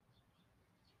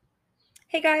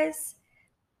Hey guys.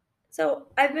 So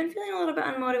I've been feeling a little bit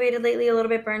unmotivated lately, a little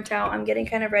bit burnt out. I'm getting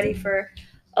kind of ready for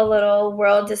a little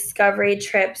world discovery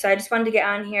trip. So I just wanted to get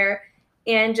on here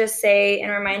and just say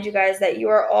and remind you guys that you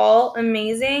are all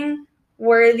amazing,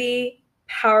 worthy,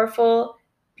 powerful,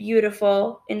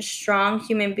 beautiful, and strong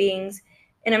human beings.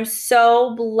 And I'm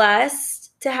so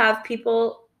blessed to have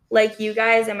people like you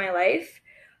guys in my life.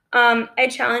 I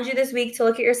challenge you this week to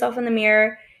look at yourself in the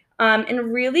mirror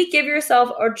and really give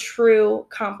yourself a true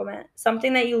compliment,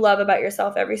 something that you love about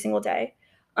yourself every single day.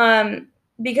 Um,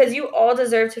 because you all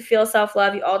deserve to feel self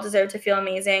love, you all deserve to feel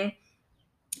amazing.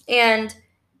 And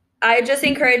I just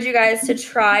encourage you guys to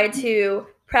try to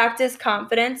practice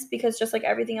confidence because just like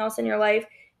everything else in your life,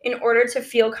 in order to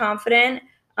feel confident,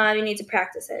 you need to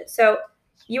practice it. So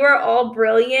you are all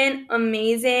brilliant,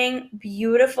 amazing,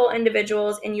 beautiful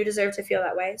individuals, and you deserve to feel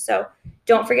that way. So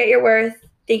don't forget your worth.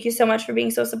 Thank you so much for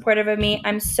being so supportive of me.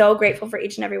 I'm so grateful for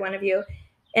each and every one of you,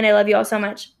 and I love you all so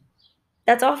much.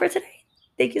 That's all for today.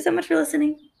 Thank you so much for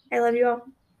listening. I love you all.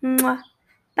 Mwah.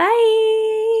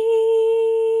 Bye.